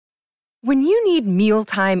When you need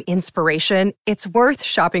mealtime inspiration, it's worth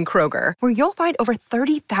shopping Kroger, where you'll find over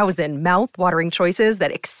 30,000 mouth-watering choices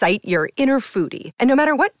that excite your inner foodie. And no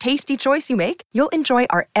matter what tasty choice you make, you'll enjoy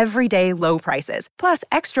our everyday low prices, plus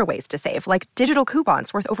extra ways to save, like digital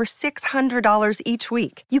coupons worth over $600 each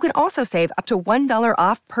week. You can also save up to $1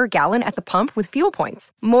 off per gallon at the pump with fuel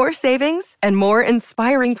points. More savings and more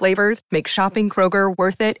inspiring flavors make shopping Kroger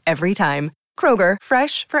worth it every time. Kroger,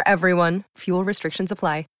 fresh for everyone. Fuel restrictions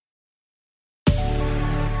apply.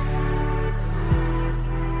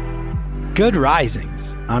 Good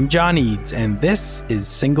risings. I'm John Eads, and this is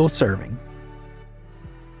Single Serving.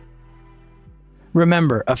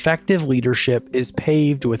 Remember, effective leadership is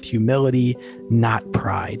paved with humility, not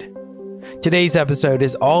pride. Today's episode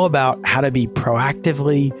is all about how to be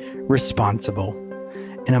proactively responsible.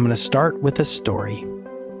 And I'm going to start with a story.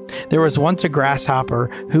 There was once a grasshopper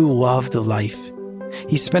who loved life.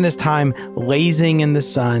 He spent his time lazing in the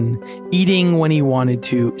sun, eating when he wanted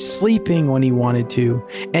to, sleeping when he wanted to,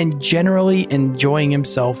 and generally enjoying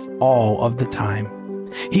himself all of the time.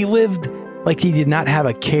 He lived like he did not have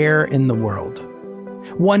a care in the world.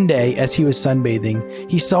 One day, as he was sunbathing,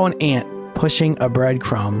 he saw an ant pushing a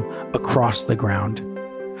breadcrumb across the ground.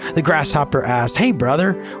 The grasshopper asked, "Hey,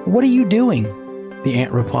 brother, what are you doing?" The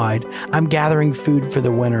ant replied, "I'm gathering food for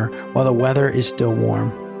the winter while the weather is still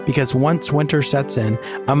warm. Because once winter sets in,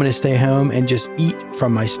 I'm going to stay home and just eat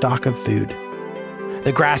from my stock of food."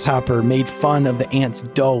 The grasshopper made fun of the ant's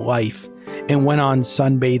dull life and went on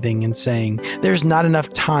sunbathing and saying, "There's not enough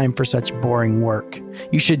time for such boring work.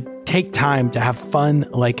 You should take time to have fun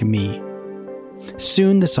like me."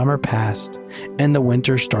 Soon the summer passed and the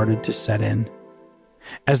winter started to set in.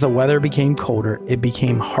 As the weather became colder, it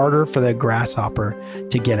became harder for the grasshopper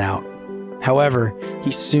to get out. However, he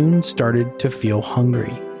soon started to feel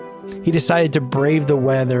hungry. He decided to brave the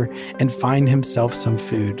weather and find himself some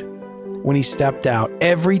food. When he stepped out,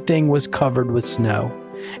 everything was covered with snow,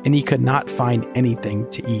 and he could not find anything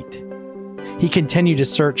to eat. He continued to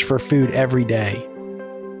search for food every day.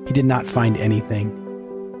 He did not find anything.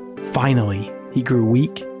 Finally, he grew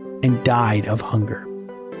weak and died of hunger.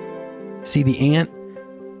 See, the ant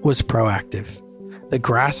was proactive. The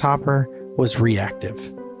grasshopper was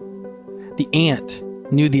reactive. The ant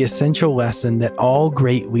knew the essential lesson that all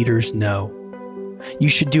great leaders know. You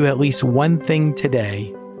should do at least one thing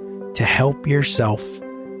today to help yourself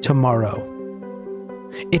tomorrow.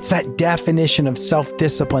 It's that definition of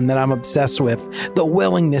self-discipline that I'm obsessed with, the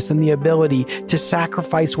willingness and the ability to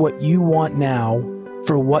sacrifice what you want now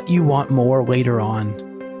for what you want more later on.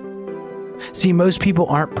 See, most people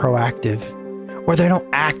aren't proactive, or they don't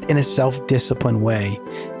act in a self-disciplined way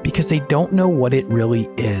because they don't know what it really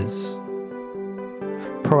is.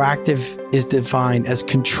 Proactive is defined as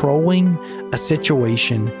controlling a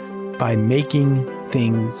situation by making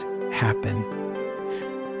things happen.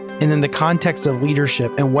 And in the context of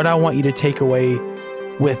leadership, and what I want you to take away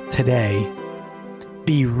with today,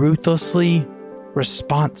 be ruthlessly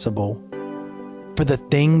responsible for the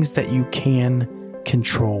things that you can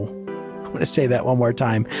control. I'm going to say that one more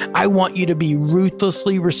time. I want you to be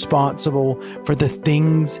ruthlessly responsible for the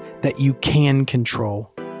things that you can control.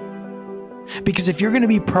 Because if you're going to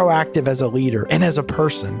be proactive as a leader and as a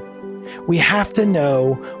person, we have to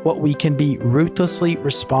know what we can be ruthlessly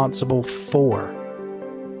responsible for.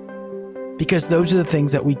 Because those are the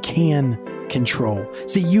things that we can control.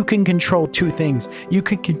 See, you can control two things. You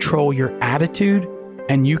can control your attitude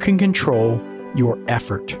and you can control your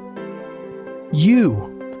effort. You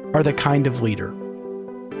are the kind of leader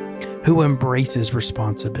who embraces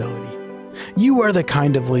responsibility. You are the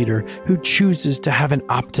kind of leader who chooses to have an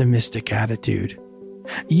optimistic attitude.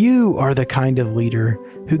 You are the kind of leader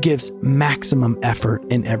who gives maximum effort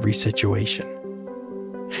in every situation.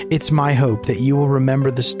 It's my hope that you will remember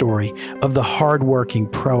the story of the hardworking,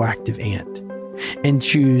 proactive ant and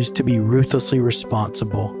choose to be ruthlessly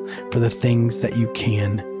responsible for the things that you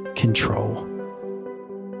can control.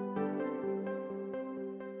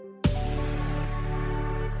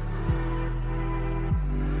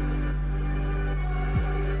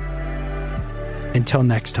 Until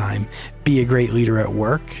next time, be a great leader at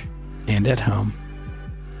work and at home.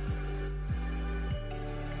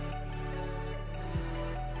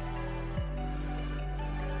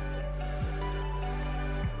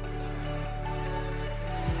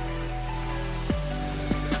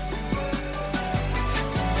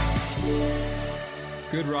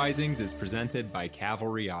 Good Risings is presented by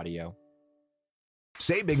Cavalry Audio.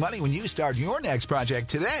 Save big money when you start your next project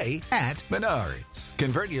today at Menards.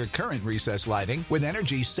 Convert your current recessed lighting with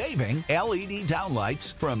energy-saving LED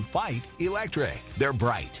downlights from Fight Electric. They're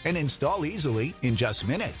bright and install easily in just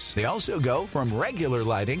minutes. They also go from regular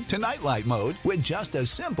lighting to nightlight mode with just a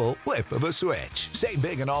simple flip of a switch. Save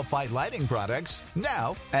big on all Fight lighting products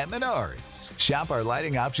now at Menards. Shop our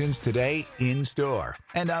lighting options today in store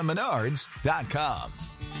and on Menards.com.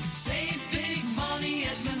 Save big money at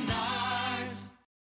Menards.